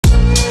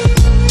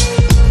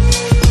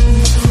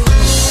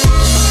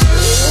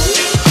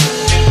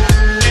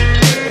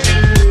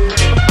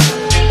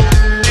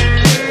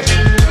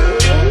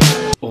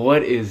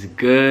What is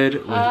good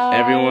with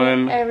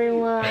everyone?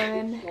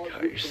 Everyone.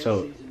 God, you're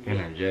so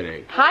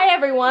energetic. Hi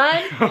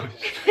everyone.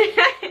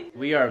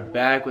 We are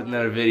back with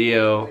another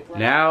video.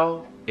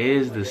 Now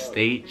is the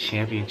state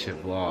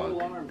championship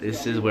vlog.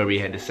 This is where we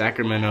head to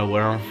Sacramento,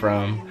 where I'm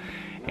from,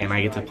 and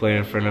I get to play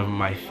in front of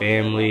my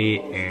family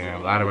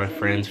and a lot of my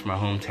friends from my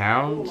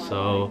hometown.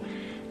 So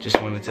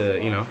just wanted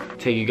to,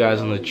 take you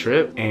guys on the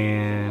trip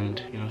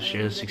and,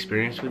 share this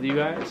experience with you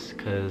guys,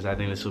 because I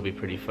think this will be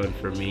pretty fun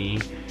for me,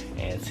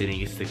 and Sydney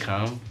gets to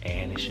come,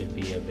 and it should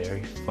be a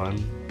very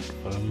fun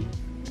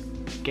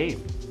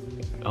game.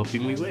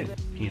 Hoping we win,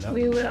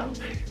 We will.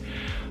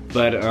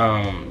 But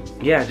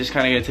yeah, just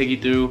kind of gonna take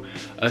you through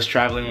us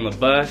traveling on the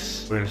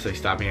bus. We're gonna stay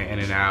stopping at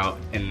In-N-Out,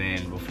 and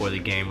then before the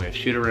game we have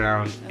shoot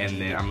around, and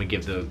then I'm gonna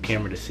give the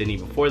camera to Sydney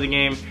before the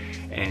game,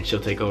 and she'll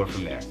take over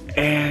from there.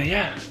 And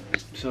yeah,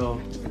 so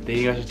thank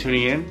you guys for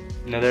tuning in.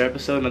 Another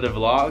episode, another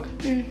vlog.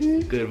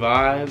 Good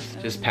vibes.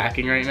 Just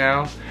packing right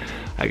now.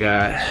 I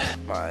got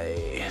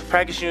my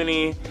practice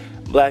uni,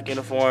 black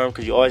uniform,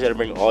 because you always gotta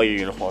bring all your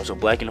uniforms. So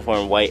black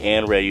uniform, white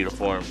and red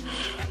uniform.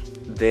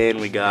 Then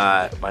we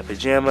got my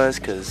pajamas,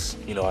 because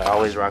I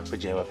always rock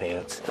pajama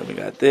pants. Then we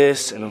got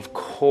this, and of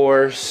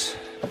course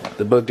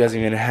the book doesn't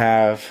even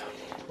have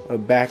a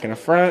back and a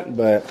front,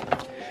 but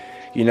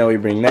we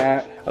bring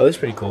that. Oh, this is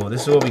pretty cool.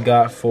 This is what we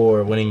got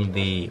for winning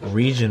the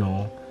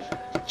regional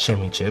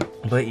championship.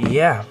 But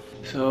yeah,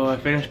 so I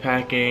finished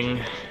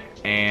packing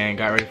and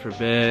got ready for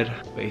bed.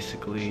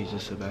 Basically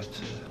just about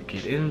to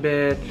get in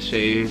bed,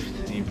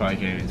 shaved. You probably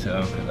can't even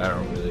tell because I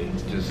don't really,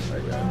 just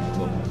like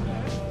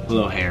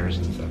little hairs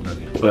and stuff.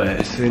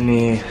 But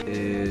Sydney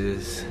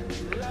is,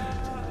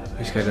 we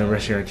just got done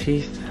brushing our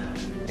teeth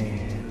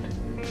and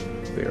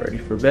we're ready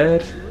for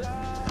bed.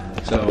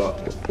 So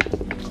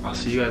I'll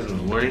see you guys in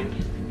the morning.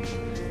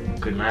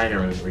 Good night.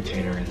 I'm with a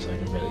retainer in so I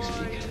can barely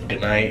speak.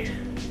 Good night.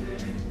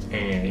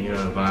 And you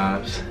know the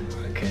vibes.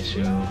 I'll catch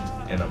you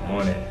in the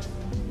morning.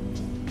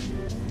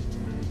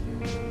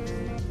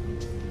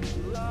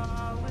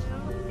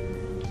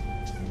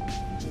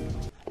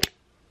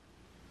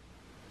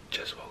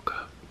 Just woke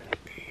up and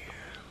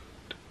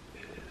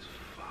it is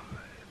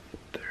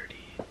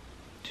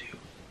 5:32.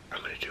 I'm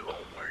gonna do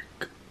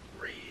homework,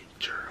 read,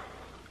 journal,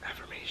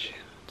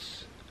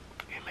 affirmations,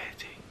 and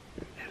meditate.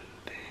 And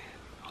then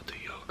I'll do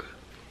yoga.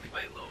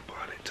 Play a little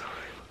bonnet time.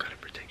 Gotta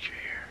protect your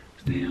hair.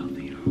 Stay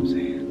healthy, you know what I'm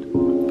saying?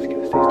 Let's get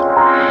this day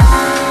started.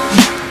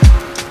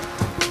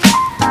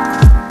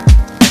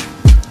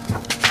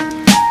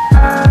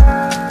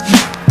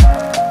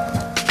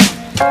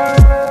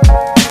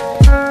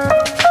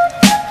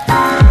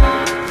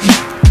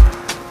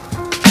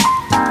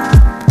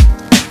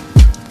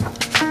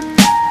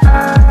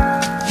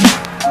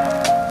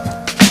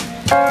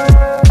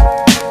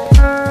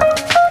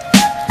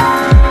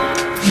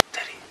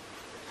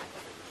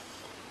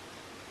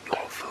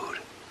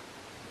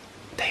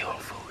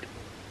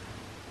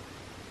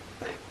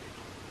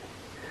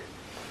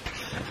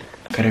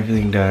 Got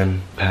everything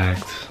done,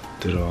 packed,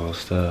 did all the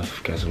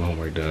stuff, got some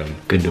homework done.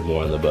 Couldn't do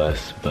more on the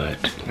bus, but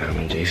now I'm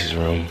in Jace's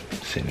room.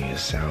 Sydney is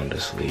sound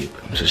asleep.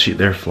 So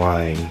they're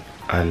flying.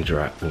 I'm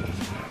driving. Well,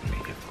 not me,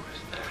 of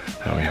course.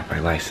 I don't have my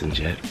license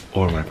yet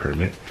or my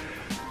permit,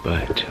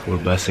 but we're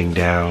busing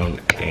down,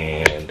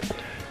 and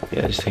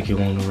yeah, just take you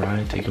along the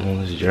ride, take you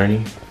along this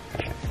journey.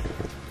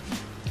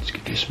 Let's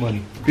get this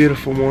money.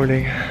 Beautiful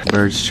morning.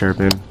 Birds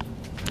chirping,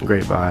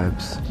 great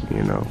vibes,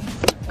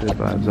 good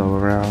vibes all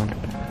around.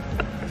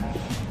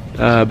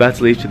 About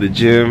to leave to the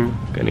gym,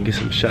 gonna get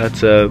some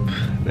shots up,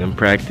 then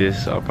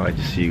practice. So I'll probably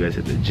just see you guys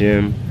at the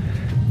gym.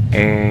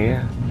 And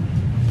yeah,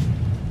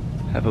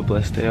 have a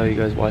blessed day, all you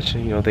guys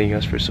watching. Thank you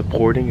guys for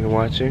supporting and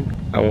watching.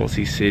 I won't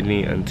see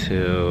Sydney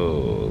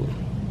until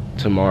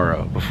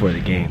tomorrow before the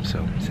game,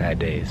 so sad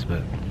days,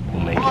 but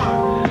we'll make it.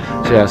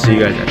 So yeah, I'll see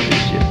you guys after the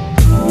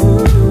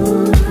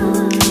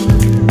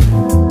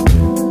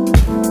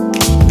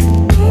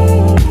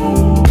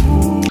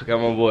gym. Got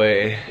my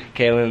boy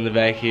Kaylin in the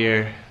back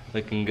here.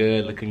 Looking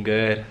good, looking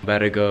good. About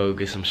to go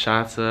get some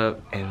shots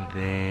up, and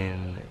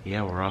then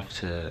yeah, we're off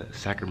to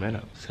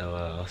Sacramento. So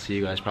I'll see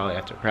you guys probably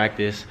after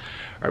practice,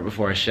 right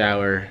before I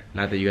shower.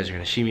 Not that you guys are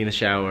gonna see me in the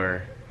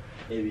shower,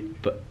 maybe,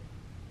 but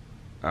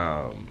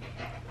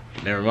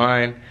never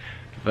mind.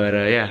 But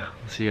yeah,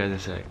 I'll see you guys in a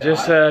sec.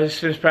 Just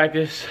finished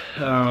practice.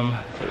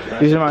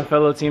 These are my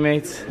fellow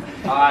teammates.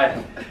 Hi.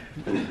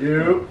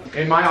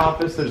 In my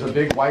office, there's a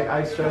big white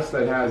ice chest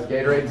that has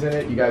Gatorades in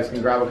it. You guys can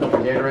grab a couple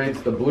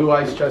Gatorades. The blue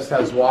ice chest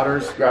has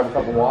waters. Grab a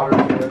couple waters,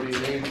 whatever you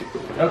need.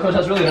 No, Coach,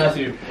 that's really nice of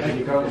you. Thank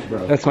you, Coach,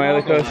 bro. That's my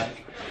other coach.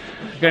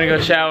 Gonna go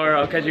shower.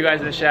 I'll catch you guys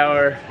in the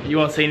shower. You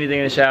won't see anything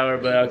in the shower,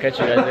 but I'll catch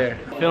you guys there.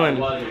 Feeling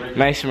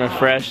nice and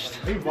refreshed.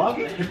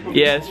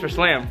 Yeah, it's for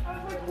Slam.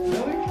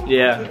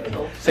 Yeah.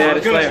 Say hi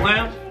to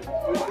Slam.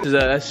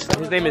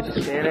 His name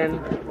is Shannon.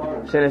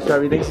 Shannon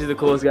Sharp. He thinks he's the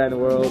coolest guy in the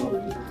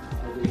world.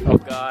 Oh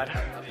God.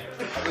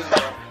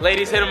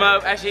 Ladies, hit him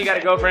up. Actually, he got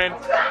a girlfriend.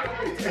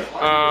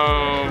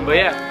 But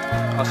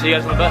yeah, I'll see you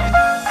guys on the bus.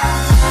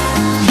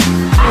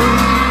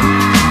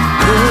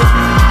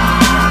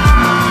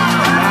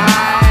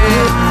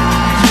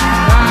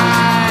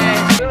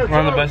 We're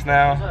on the bus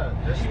now.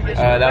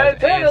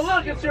 That was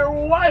look, it's your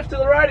wife to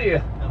the right of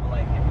you.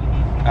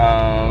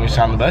 we're just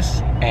on the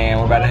bus and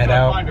we're about to head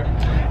out.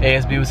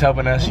 ASB was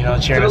helping us, you know,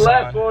 cheering us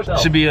on.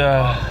 Should be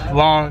a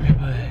long,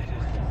 but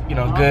you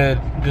know,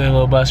 good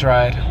little bus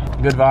ride.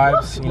 Good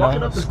vibes, you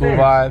know, school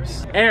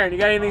vibes. Aaron, you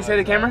got anything to say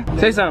to the camera?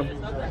 Say something.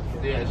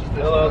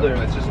 Hello there.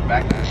 It's just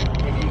back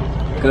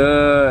there.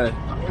 Good.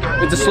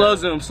 It's a slow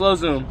zoom, slow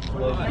zoom.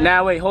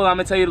 Now wait, hold on, I'm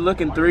gonna tell you to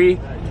look in 3,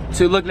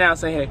 2, look now,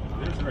 say hey.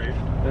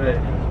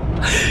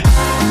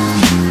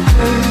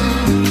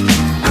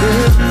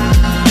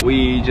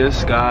 We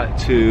just got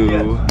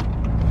to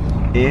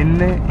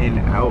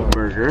In-N-Out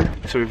Burger.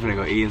 So we're gonna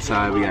go eat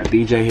inside. We got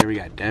BJ here, we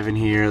got Devin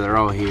here. They're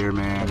all here,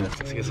 man.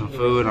 Let's get some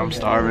food. I'm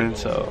starving,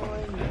 so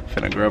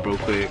finna grub real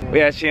quick.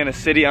 We actually in the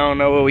city. I don't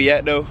know where we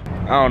at though.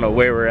 I don't know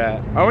where we're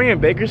at. Are we in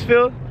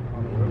Bakersfield?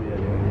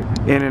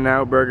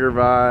 In-N-Out Burger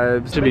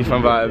vibes. Should be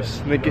fun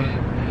vibes. Nick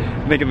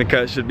in the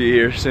cut should be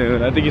here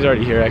soon. I think he's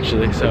already here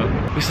actually. So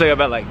we still got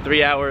about like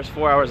 3 hours,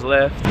 4 hours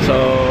left.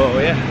 So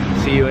yeah,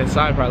 see you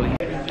inside probably.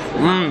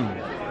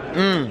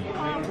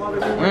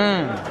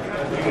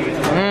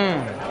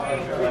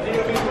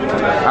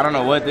 I don't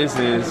know what this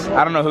is.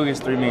 I don't know who gets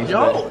 3 meats.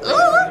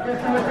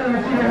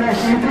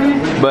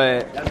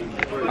 But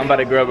I'm about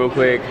to grub real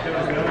quick.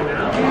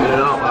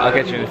 I'll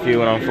catch you in a few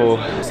when I'm full.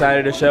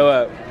 Decided to show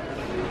up.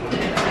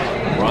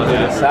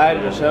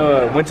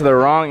 Went to the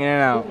wrong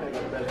In-N-Out.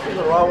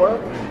 The wrong one?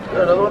 Is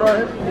there another one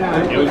right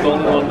here? It was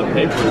only on the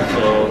paper,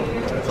 so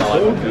that's all I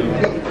can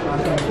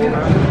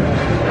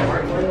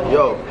do.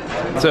 Yo.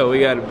 So we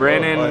got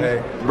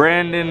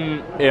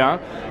Brandon, yeah,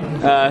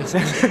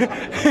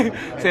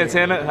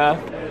 Santana,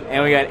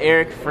 and we got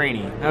Eric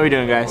Freeney. How we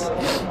doing, guys?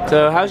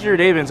 So how's your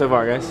day been so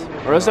far, guys?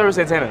 Or let's start with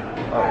Santana.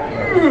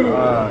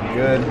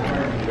 Good.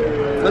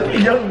 Look at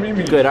young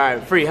Mimi. Good. All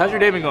right, Free. How's your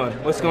day been going?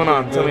 What's going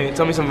on? Tell me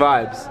some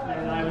vibes.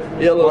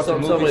 Yeah, a little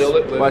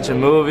something. Watching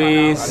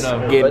movies,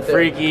 getting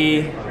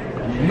freaky.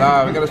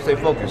 Nah, we gotta stay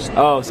focused.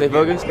 Oh, stay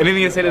focused.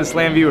 Anything to say to the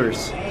Slam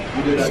viewers?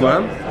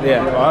 Slam?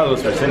 Yeah. Oh, I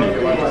was Slam.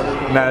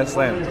 Nah, that's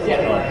Slam.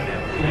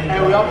 Hey,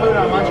 we all put it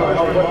on lunch.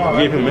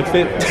 You gave him a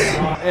misfit?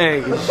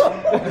 Hey.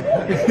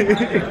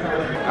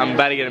 I'm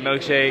about to get a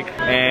milkshake,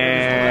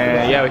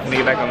 and yeah, we can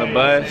get back on the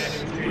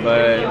bus,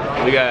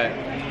 but we got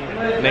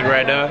Nick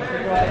right there.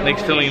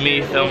 Nick's filming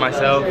me, film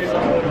myself.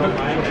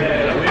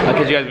 I'll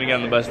catch you guys when we get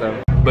on the bus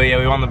though. But yeah,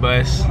 we're on the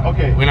bus.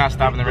 Okay. We're not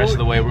stopping the rest of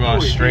the way. We're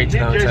going straight to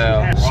the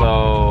hotel.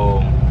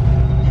 So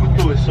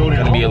it's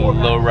gonna be a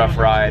little rough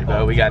ride,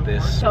 but we got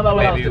this.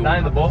 Maybe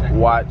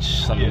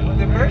watch some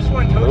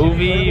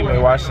movie, maybe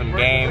watch some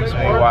games,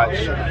 maybe watch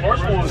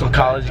some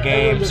college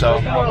games. So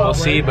we'll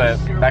see. But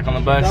back on the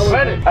bus.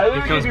 Here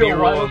comes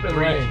B-roll. 3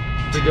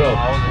 to go.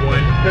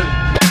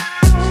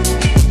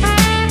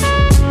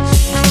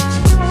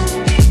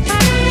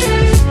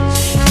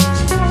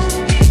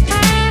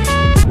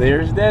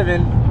 There's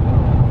Devin.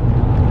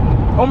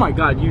 Oh my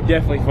God, you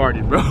definitely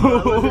farted, bro.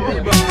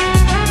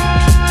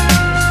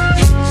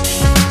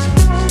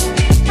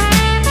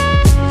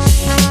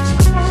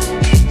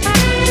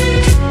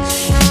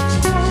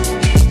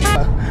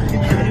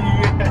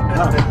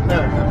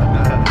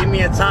 Give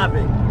me a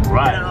topic.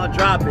 Right. And I'll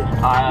drop it.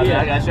 I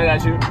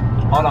got you.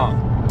 Hold on.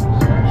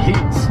 Heat.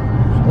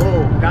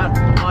 Oh, got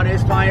all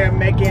this fire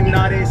making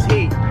all this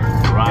heat.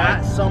 Right.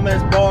 Got so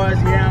much bars,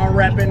 yeah, I'm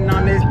rapping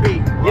on this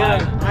beat. Yeah.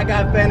 I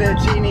got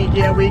fettuccine,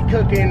 yeah, we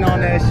cooking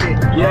on that shit.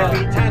 Yeah.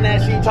 Every time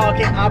that she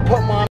talking, I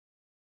put my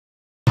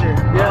shit.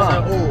 Yeah. I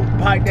say, ooh,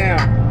 pipe down.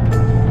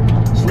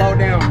 Slow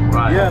down.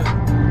 Right. Yeah.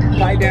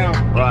 Pipe down.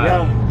 Right.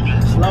 Yeah.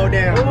 Slow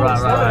down.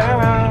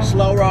 Right.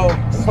 Slow roll.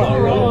 Slow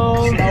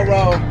roll. Slow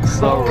roll.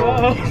 Slow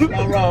roll.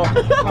 Slow roll.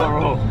 Slow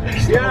roll.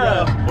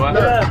 Yeah. What?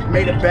 Yeah.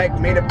 Made it back,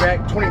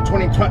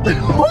 2020.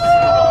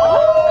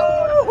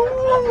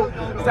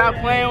 Stop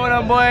playing with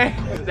him, boy.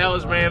 That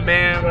was Ram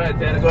Bam. Go ahead,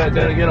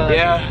 Tanner, get on.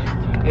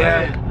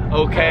 Yeah.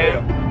 Okay.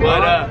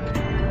 What up?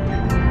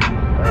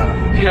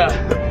 Yeah.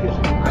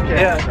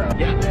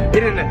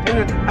 Get in there.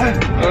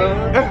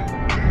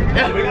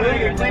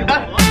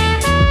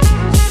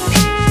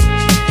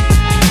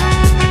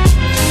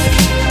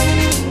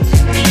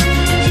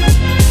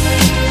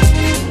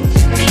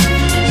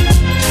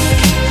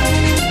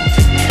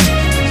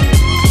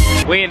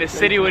 We in the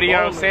city with it, you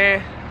know what I'm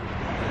saying?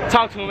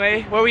 Talk to him,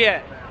 eh? Where we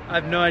at? I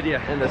have no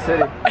idea. In the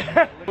city.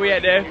 Where we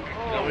at, Dave? We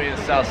in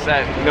the South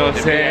Side. You know what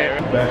I'm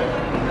saying?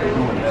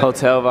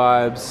 Hotel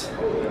vibes.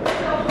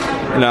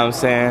 You know what I'm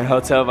saying?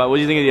 Hotel vibe. What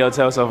do you think of the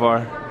hotel so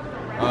far?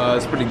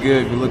 It's pretty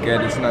good. If you look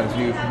at it, it's a nice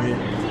view from here.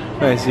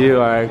 Nice view.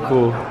 All right,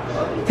 cool.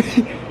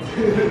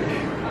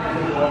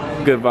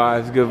 Good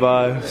vibes. Good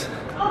vibes.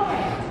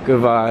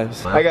 Good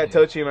vibes. I got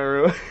Tochi in my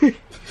room.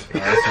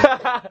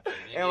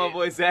 And my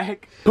boy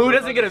Zach. Who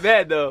doesn't get a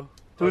bed though?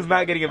 Who's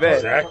not getting a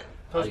bed? Zach.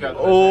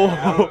 Oh.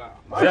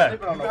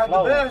 Zach.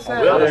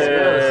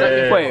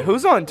 Wait,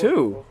 who's on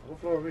 2? I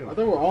think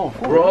we're all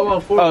 4. We're all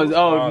on 4.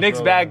 Oh,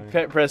 Nick's bag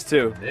press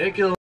 2.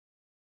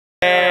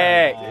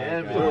 Hey.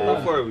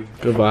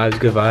 Good vibes,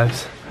 good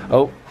vibes.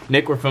 Oh,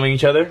 Nick, we're filming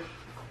each other.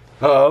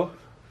 Uh-oh.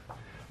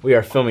 We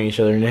are filming each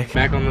other, Nick.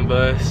 Back on the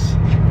bus.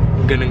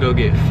 We're gonna go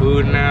get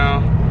food now.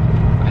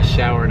 I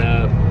showered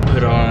up,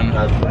 put on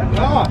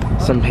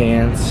some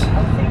pants,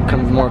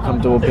 more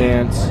comfortable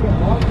pants.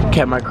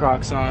 Kept my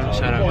Crocs on,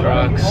 shout out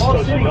Crocs.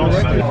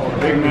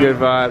 Good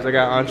vibes, I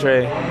got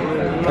entree.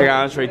 I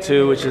got entree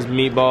 2, which is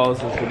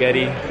meatballs and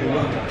spaghetti.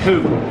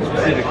 Who,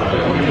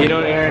 specifically? You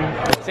know,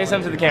 Aaron? Say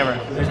something to the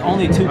camera. There's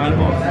only 2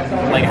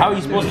 meatballs. Like, how are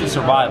you supposed to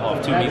survive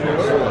off 2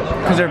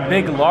 meatballs? Because they're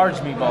big, large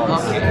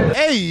meatballs.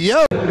 Hey,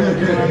 yo!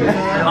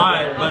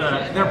 Alright,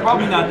 but they're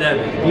probably not that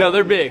big. No,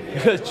 they're big.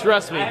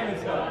 Trust me.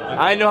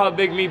 I know how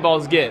big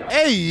meatballs get.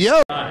 Hey,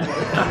 yo!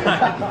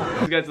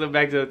 Just got to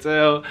back to the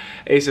hotel,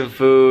 ate some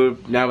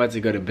food. Now I'm about to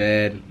go to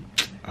bed.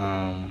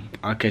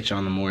 I'll catch you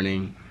on the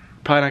morning.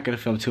 Probably not gonna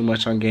film too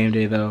much on game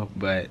day though,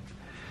 but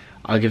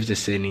I'll give it to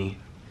Sydney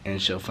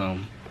and she'll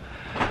film.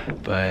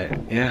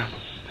 But yeah,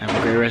 have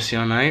a great rest of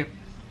your night.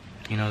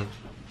 You know,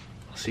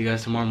 I'll see you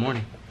guys tomorrow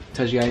morning.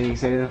 Touch, you got anything to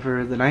say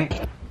for the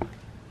night?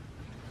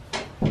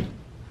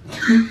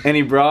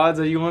 Any broads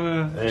that you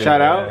wanna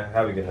shout out?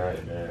 Have a good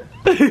night,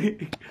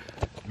 man.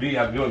 We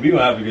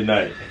gonna have a good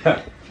night.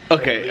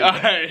 Okay,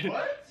 alright.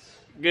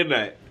 Good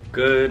night.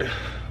 Good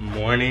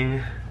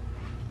morning,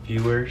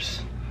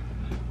 viewers.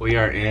 We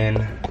are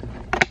in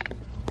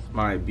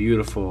my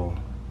beautiful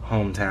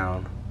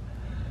hometown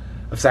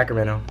of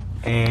Sacramento.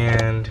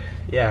 And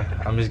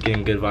yeah, I'm just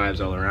getting good vibes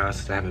all around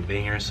since I haven't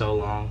been here so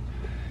long.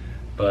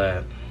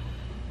 But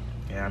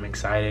yeah, I'm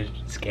excited.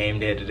 It's game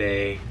day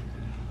today.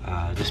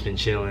 Just been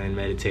chilling,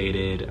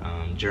 meditated,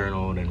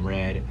 journaled and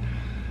read.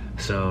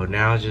 So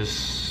now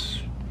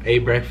just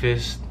ate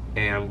breakfast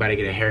and I'm about to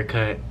get a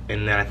haircut,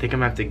 and then I think I'm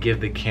gonna have to give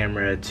the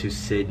camera to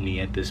Sydney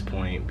at this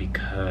point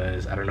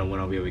because I don't know when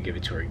I'll be able to give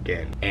it to her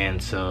again.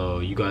 And so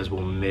you guys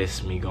will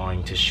miss me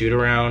going to shoot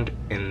around,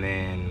 and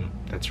then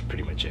that's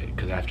pretty much it,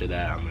 because after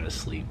that I'm gonna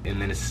sleep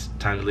and then it's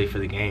time to leave for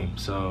the game.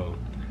 So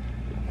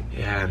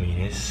yeah, I mean,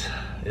 this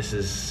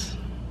is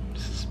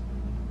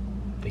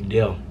big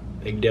deal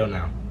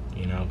now,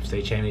 you know.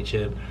 State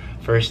championship,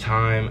 first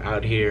time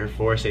out here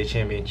for a state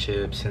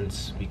championship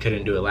since we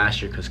couldn't do it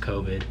last year because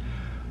COVID.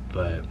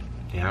 But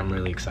yeah, I'm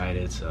really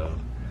excited, so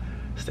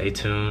stay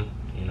tuned,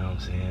 you know what I'm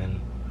saying?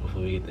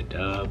 Hopefully we get the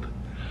dub.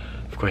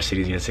 Of course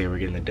City's gonna say we're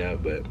getting the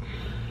dub, but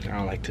I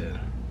don't like to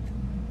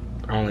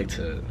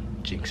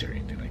jinx or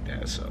anything like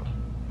that, so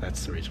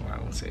that's the reason why I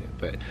won't say it.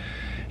 But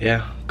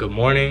yeah, good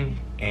morning,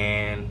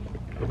 and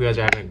hope you guys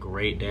are having a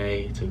great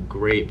day. It's a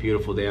great,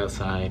 beautiful day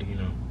outside, you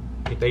know.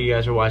 Thank you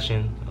guys for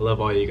watching. I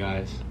love all you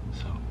guys.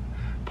 So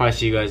probably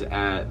see you guys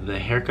at the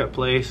haircut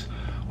place,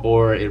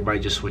 or it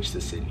might just switch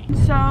to Sydney.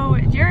 So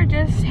Jared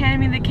just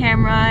handed me the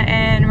camera,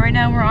 and right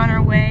now we're on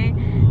our way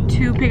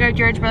to pick up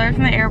Jared's brother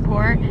from the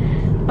airport.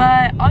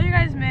 But all you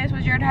guys missed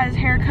was Jared had his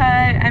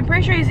haircut. I'm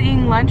pretty sure he's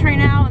eating lunch right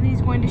now and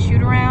he's going to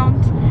shoot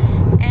around.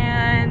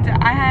 And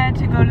I had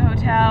to go to the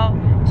hotel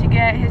to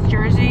get his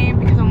jersey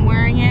because I'm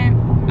wearing it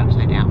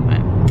upside down, but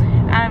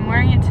I'm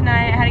wearing it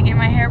tonight. I had to get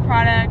my hair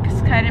products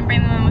because I didn't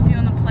bring them with you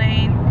on the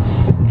plane,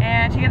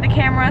 and to get the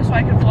camera so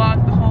I could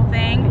vlog the whole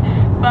thing.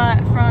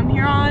 But from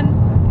here on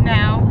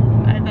now,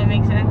 if that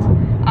makes sense,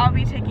 I'll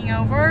be taking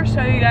over,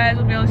 so you guys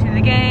will be able to see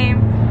the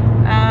game.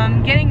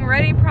 Getting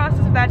ready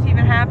process if that's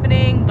even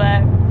happening,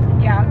 but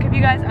yeah, I'll keep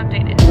you guys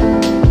updated.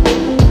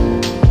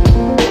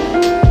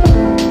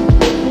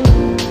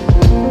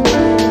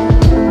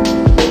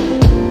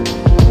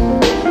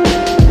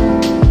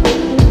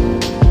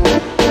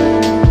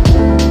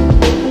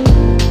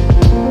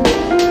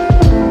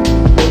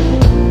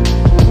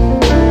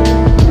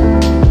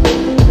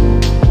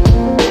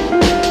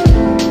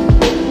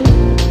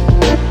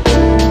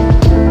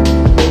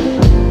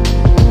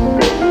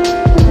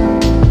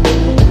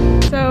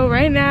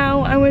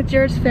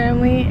 Jared's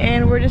family,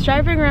 and we're just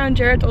driving around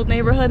Jared's old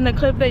neighborhood, and the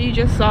clip that you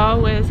just saw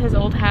was his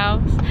old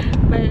house,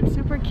 but it's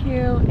super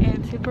cute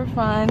and super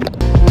fun.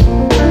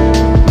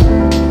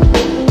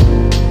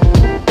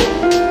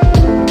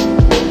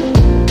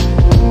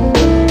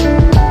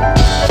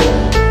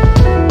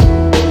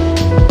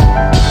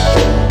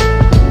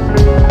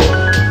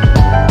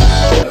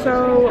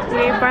 So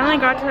we finally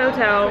got to the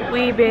hotel,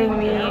 we being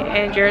me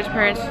and Jared's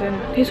parents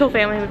and his whole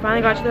family. We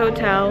finally got to the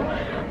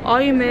hotel. All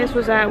you missed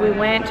was that we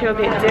went to go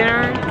get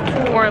dinner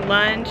or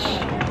lunch,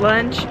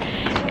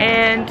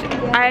 and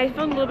I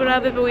filmed a little bit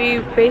of it, but we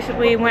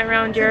basically went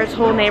around Jared's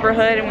whole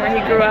neighborhood and where he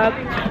grew up,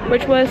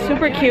 which was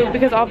super cute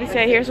because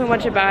obviously I hear so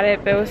much about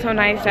it, but it was so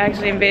nice to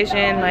actually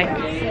envision like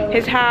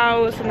his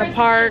house and the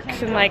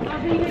parks and like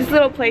these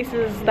little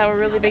places that were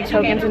really big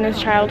tokens in his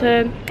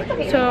childhood.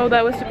 So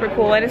that was super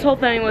cool, and his whole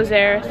family was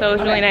there, so it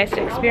was really nice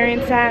to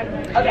experience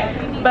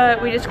that.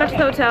 But we just got to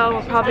the hotel.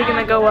 We're probably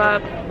gonna go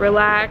up,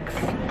 relax,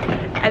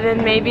 and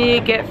then maybe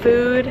get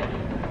food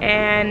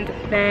and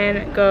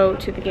then go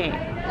to the game.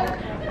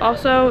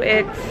 Also,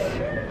 it's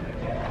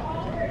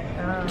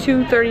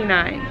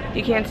 2:39.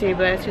 You can't see,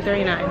 but it's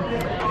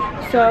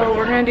 2:39. So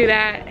we're gonna do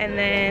that and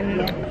then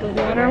we'll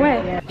be on our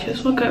way.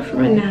 Just woke up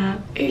from a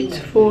nap. It's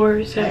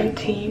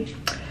 4:17.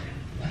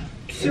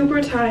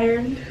 Super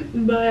tired,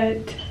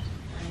 but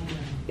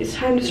it's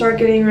time to start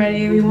getting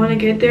ready. We want to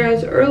get there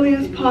as early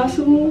as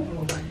possible.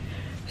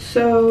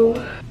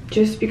 So,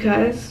 just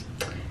because.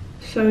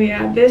 So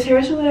yeah, this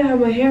hairstyle that I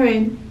have my hair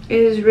in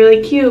is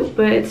really cute,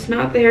 but it's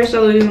not the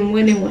hairstyle that we've been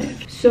winning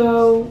with.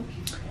 So,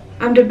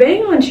 I'm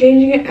debating on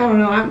changing it. I don't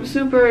know, I'm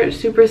super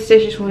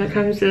superstitious when it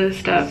comes to this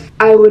stuff.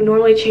 I would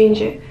normally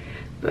change it,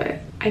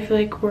 but I feel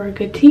like we're a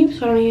good team,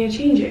 so I don't need to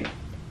change it.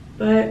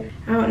 But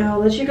I don't know, I'll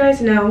let you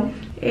guys know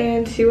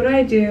and see what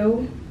I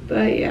do.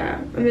 But yeah,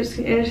 I'm just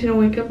gonna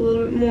wake up a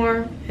little bit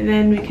more and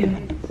then we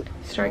can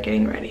start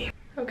getting ready.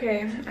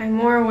 Okay, I'm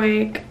more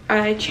awake.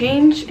 I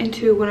changed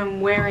into what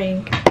I'm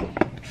wearing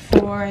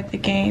for the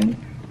game.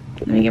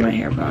 Let me get my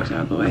hair box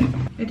out of the way.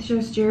 It's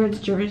just Jared's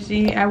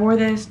jersey. I wore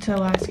this to the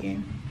last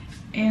game.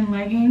 And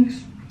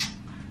leggings.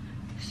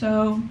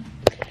 So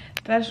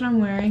that's what I'm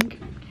wearing.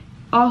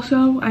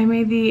 Also, I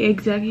made the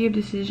executive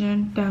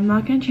decision that I'm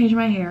not gonna change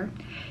my hair,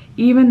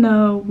 even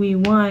though we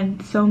won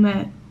so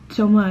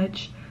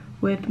much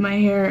with my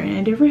hair in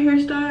a different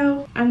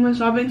hairstyle. I'm gonna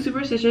stop being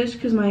superstitious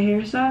because my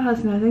hairstyle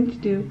has nothing to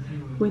do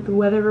with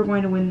whether we're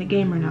going to win the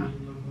game or not.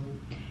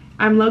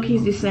 I'm low-key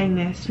just saying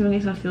this to make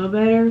myself feel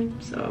better,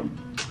 so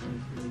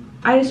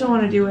I just don't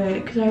want to do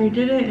it because I already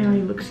did it and it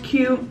already looks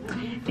cute.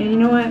 And you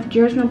know what?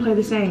 Jared's gonna play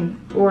the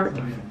same, or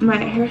my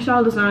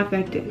hairstyle does not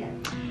affect it.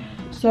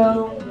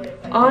 So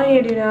all I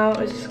need to do now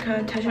is just kind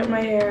of touch up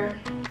my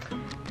hair,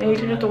 maybe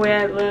touch up the way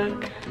I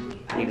look,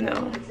 even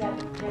though it's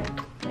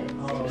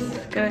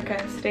just gonna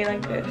kind of stay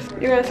like this.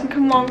 You guys can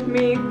come along with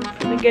me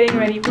for the getting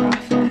ready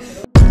process.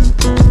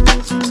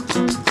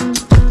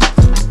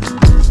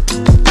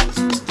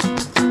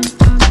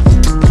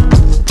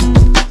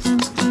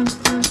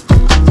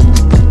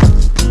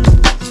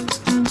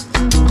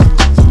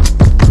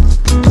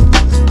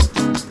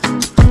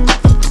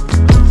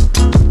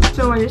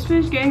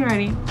 Finished getting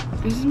ready.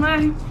 This is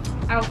my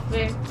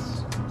outfit,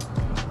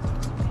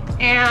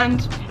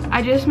 and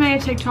I just made a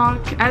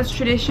TikTok as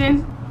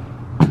tradition.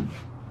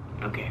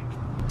 Okay,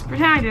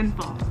 pretend I didn't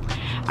fall.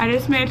 I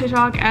just made a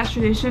TikTok as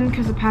tradition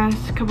because the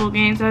past couple of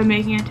games I've been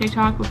making a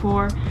TikTok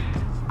before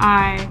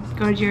I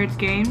go to Jared's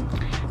game.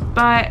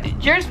 But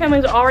Jared's family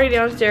is already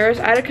downstairs.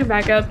 I had to come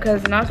back up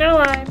because, not gonna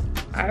lie,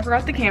 I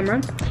forgot the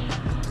camera.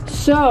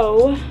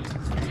 So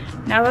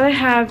now that I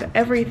have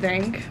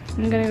everything,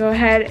 I'm gonna go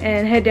ahead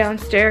and head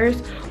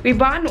downstairs. We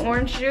bought an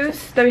orange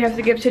juice that we have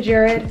to give to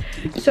Jared,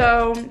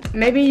 so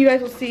maybe you guys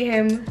will see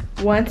him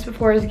once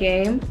before his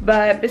game.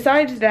 But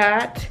besides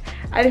that,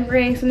 I think we're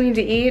getting something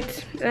to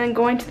eat and then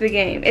going to the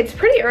game. It's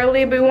pretty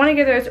early, but we want to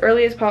get there as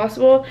early as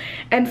possible,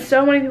 and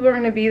so many people are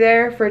going to be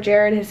there for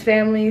Jared and his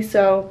family,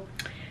 so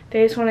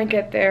they just want to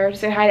get there to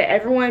say hi to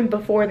everyone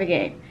before the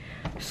game.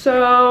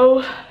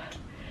 So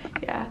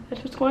yeah,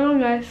 that's what's going on,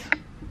 guys.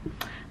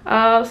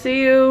 I'll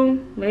see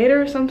you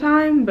later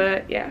sometime,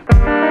 but yeah.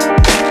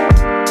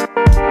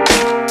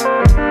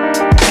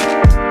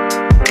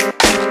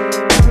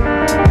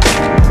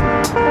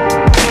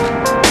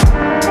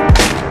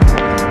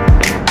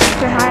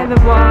 Say hi to the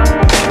vlog.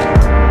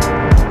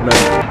 No.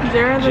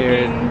 Jared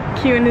looking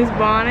cute in his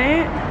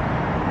bonnet.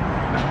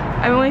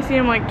 I've only seen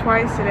him like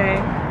twice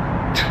today.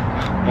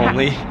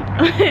 Only?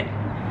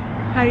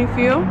 How do you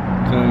feel?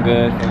 Feeling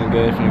good,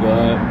 feeling go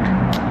up.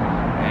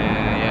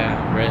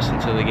 Rest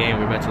until the game.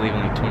 We're about to leave in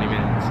like 20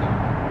 minutes, so.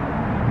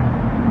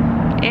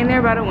 And they're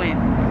about to win.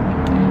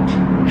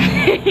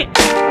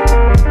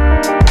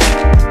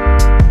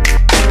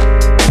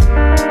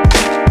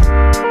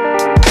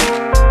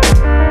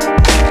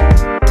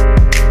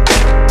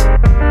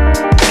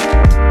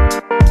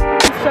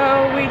 So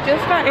we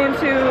just got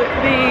into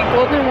the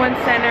Golden One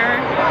Center.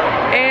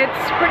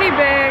 It's pretty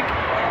big.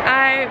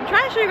 I'm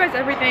trying to show you guys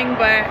everything,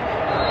 but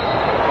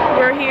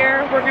we're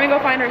here. We're gonna go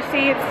find our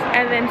seats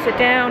and then sit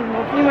down.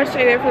 We'll pretty much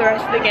stay there for the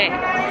rest of the game.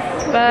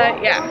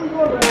 But yeah.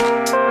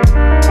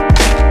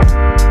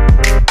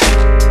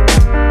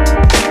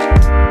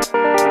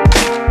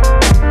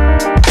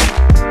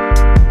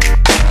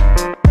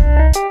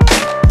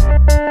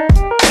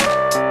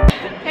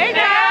 Hey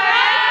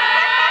guys!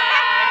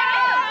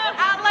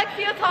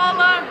 Alexia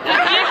Tala.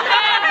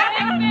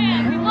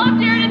 We love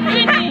Jared and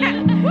Sydney.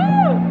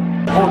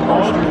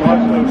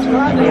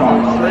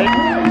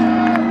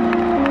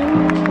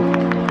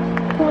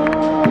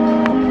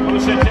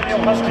 Centennial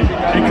Husky,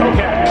 and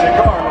Kokat is a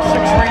guard,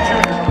 6'3"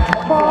 junior.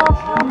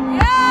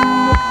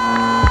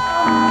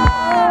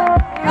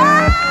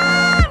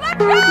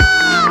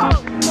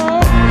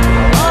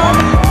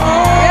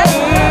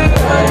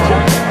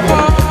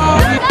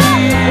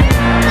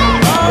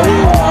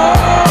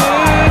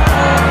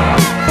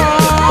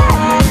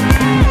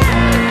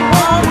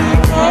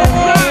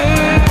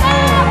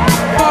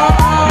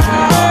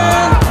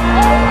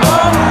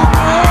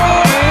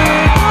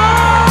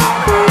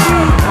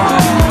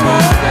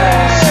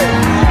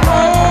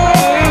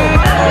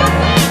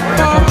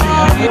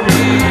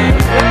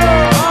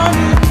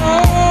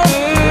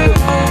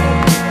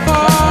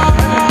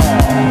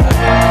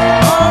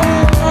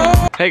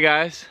 Hey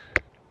guys.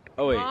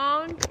 Oh wait.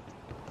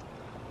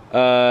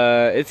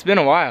 It's been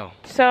a while.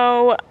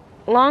 So,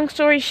 long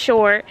story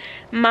short,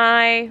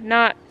 my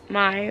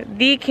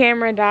the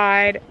camera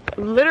died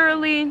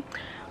literally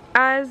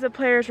as the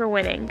players were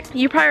winning.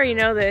 You probably already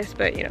know this,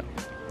 but you know,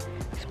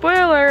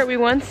 spoiler alert, we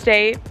won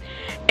state.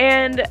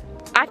 And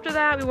after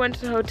that, we went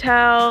to the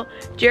hotel.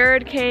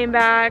 Jared came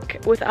back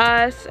with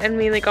us and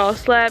we like all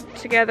slept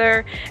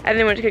together, and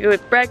then went to go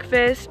with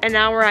breakfast, and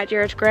now we're at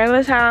Jared's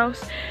grandma's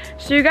house.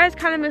 So you guys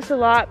kind of missed a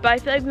lot, but I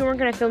feel like we weren't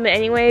gonna film it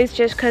anyways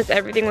just because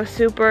everything was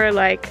super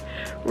like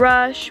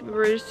rushed. We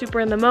were super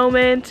in the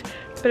moment,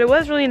 but it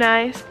was really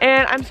nice.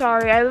 And I'm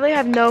sorry, I really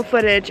have no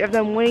footage of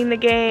them winning the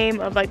game,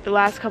 of like the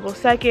last couple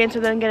seconds,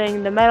 of them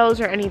getting the medals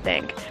or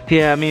anything.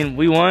 Yeah, I mean,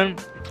 we won.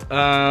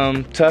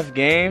 Tough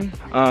game.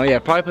 Yeah,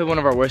 probably played one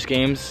of our worst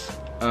games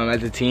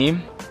as a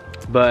team,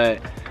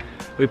 but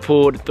we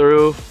pulled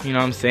through, you know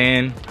what I'm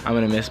saying? I'm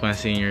gonna miss my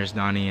seniors,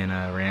 Donnie and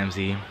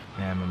Ramsey.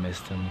 Yeah, I'm gonna miss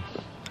them.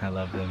 I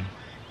love them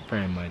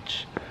very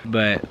much.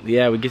 But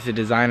yeah, we get to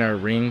design our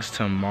rings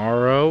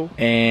tomorrow,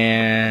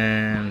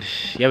 and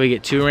yeah, we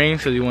get 2 rings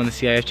because we won the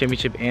CIF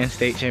championship and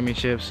state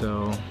championship,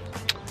 so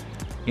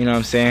you know what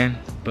I'm saying?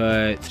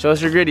 But show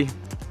us your gritty.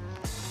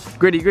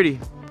 Gritty.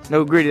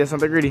 No gritty, that's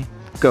not the gritty.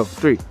 Go,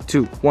 3,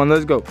 2, 1,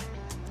 let's go.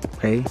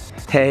 Hey.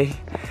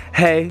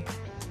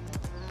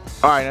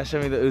 All right, now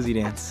show me the Uzi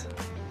dance.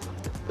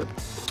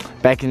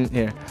 Back in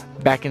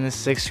the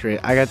 6th grade,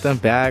 I got them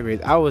bad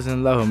grades. I was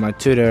in love with my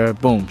tutor.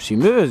 Boom, she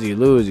moves, you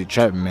lose, you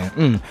trapping,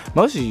 man.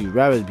 Most of you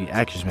rappers be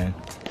actors, man.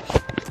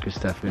 Good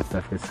stuff.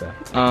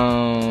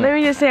 Let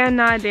me just say I'm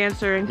not a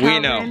dancer, and Calvin, we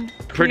know.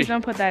 Please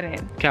don't put that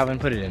in. Calvin,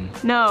 put it in.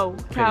 No,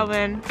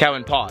 Calvin.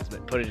 Calvin, pause,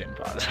 but put it in,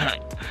 pause.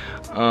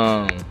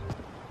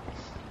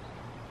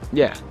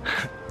 Yeah.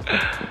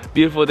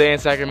 Beautiful day in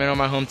Sacramento,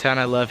 my hometown.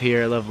 I love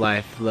here, I love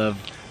life, live,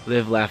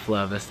 laugh,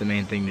 love. That's the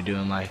main thing to do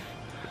in life.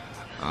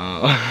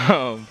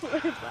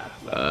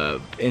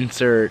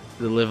 Insert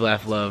the live,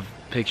 laugh, love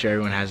picture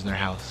everyone has in their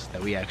house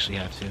that we actually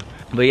have to.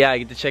 But yeah, I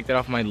get to check that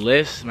off my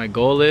list, my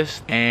goal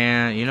list,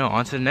 and you know,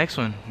 on to the next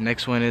one.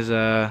 Next one is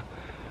I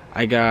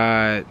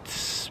got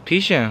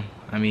PSHAM.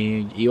 I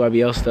mean,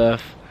 EYBL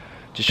stuff.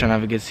 Just trying to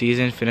have a good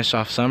season, finish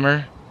off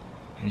summer,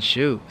 and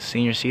shoot,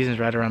 senior season's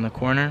right around the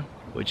corner,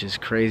 which is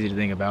crazy to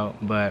think about.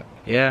 But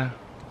yeah,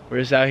 we're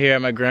just out here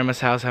at my grandma's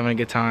house having a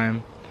good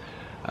time.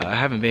 I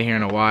haven't been here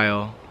in a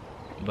while,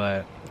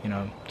 but you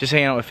know, just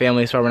hanging out with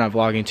family. That's why we're not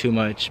vlogging too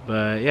much.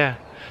 But yeah,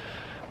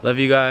 love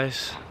you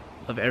guys,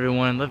 love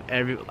everyone,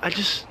 I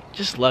just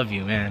love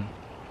you, man.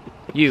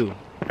 You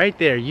right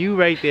there,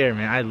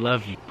 man. I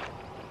love you.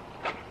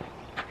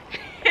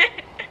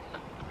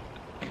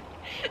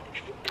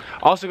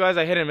 Also guys,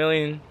 I hit 1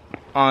 million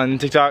on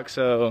TikTok,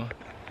 so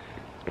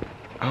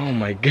oh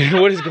my god,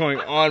 what is going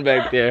on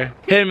back there?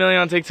 Hit 1 million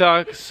on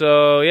TikTok,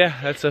 so yeah,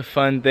 that's a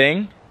fun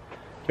thing.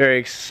 Very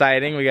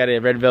exciting. We got a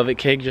red velvet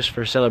cake just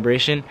for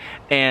celebration,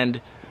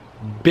 and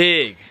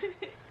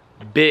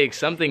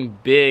something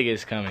big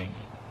is coming.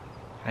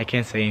 I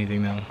can't say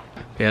anything though.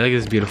 Yeah, look at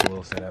this beautiful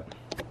little setup.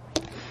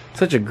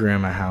 Such a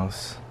grandma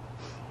house.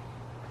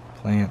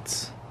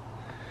 Plants.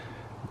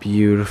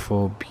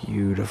 Beautiful,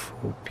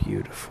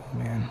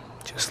 man.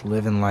 Just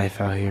living life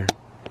out here.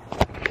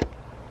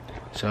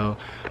 So,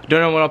 don't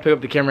know when I'll pick up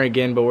the camera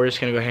again, but we're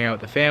just gonna go hang out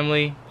with the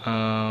family.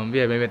 Yeah,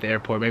 maybe at the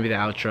airport, maybe the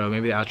outro.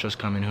 Maybe the outro's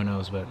coming, who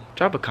knows, but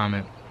drop a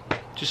comment.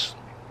 Just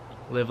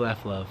live,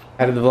 laugh, love.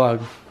 Hi to the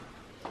vlog.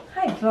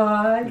 Hi,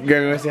 vlog.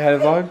 Grammy, wanna say hi to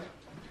the vlog?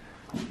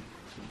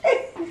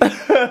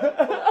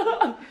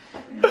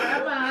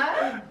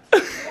 Grandma,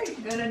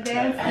 gonna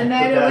dance the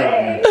night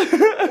away.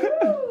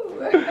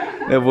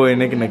 That boy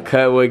making the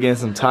cut, boy getting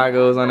some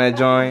tacos on that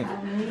joint.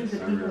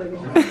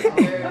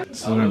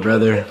 This is my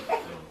brother.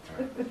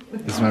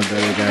 This is my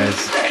brother,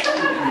 guys.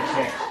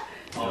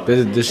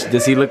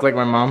 Does he look like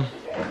my mom?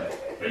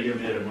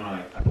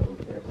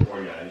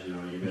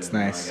 It's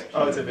nice.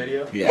 Oh, it's a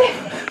video? Yeah.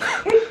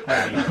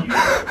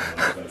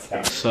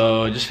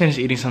 So, just finished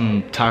eating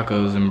some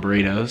tacos and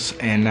burritos,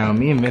 and now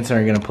me and Vincent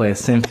are gonna play a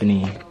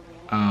symphony.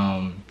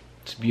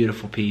 It's a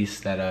beautiful piece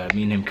that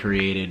me and him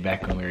created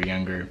back when we were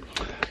younger,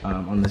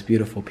 on this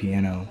beautiful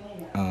piano.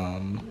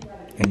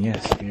 And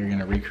yes, we are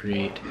gonna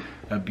recreate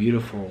a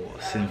beautiful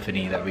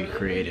symphony that we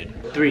created.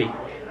 3,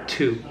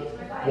 2,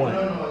 1.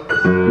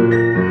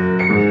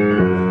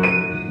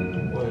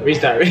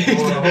 Restart.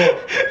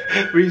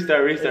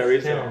 Restart.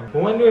 What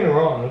am I doing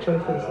wrong? I'm trying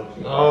to fix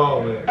something.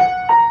 Oh, man.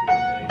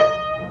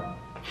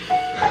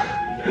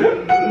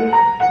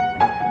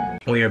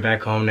 We are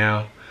back home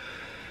now.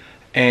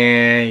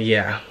 And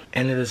yeah,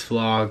 end of this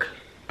vlog.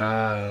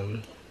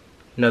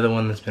 Another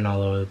one that's been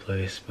all over the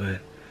place,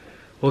 but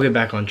we'll get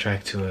back on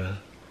track to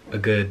a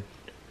good,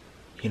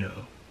 you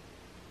know,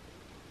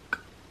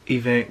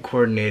 event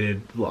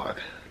coordinated vlog.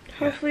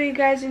 Hopefully you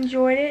guys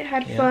enjoyed it,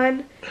 had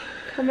fun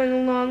coming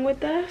along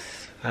with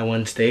us. I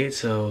won state,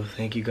 so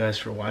thank you guys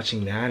for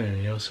watching that and,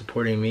 you know,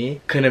 supporting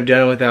me. Couldn't have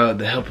done it without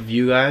the help of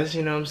you guys,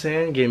 you know what I'm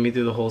saying? Getting me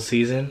through the whole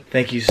season.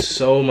 Thank you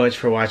so much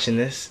for watching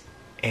this,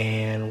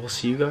 and we'll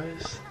see you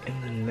guys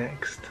in the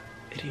next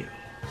video.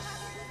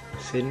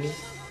 Sydney,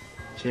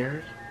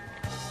 Jared,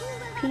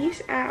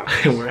 peace out.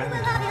 We're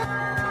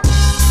out.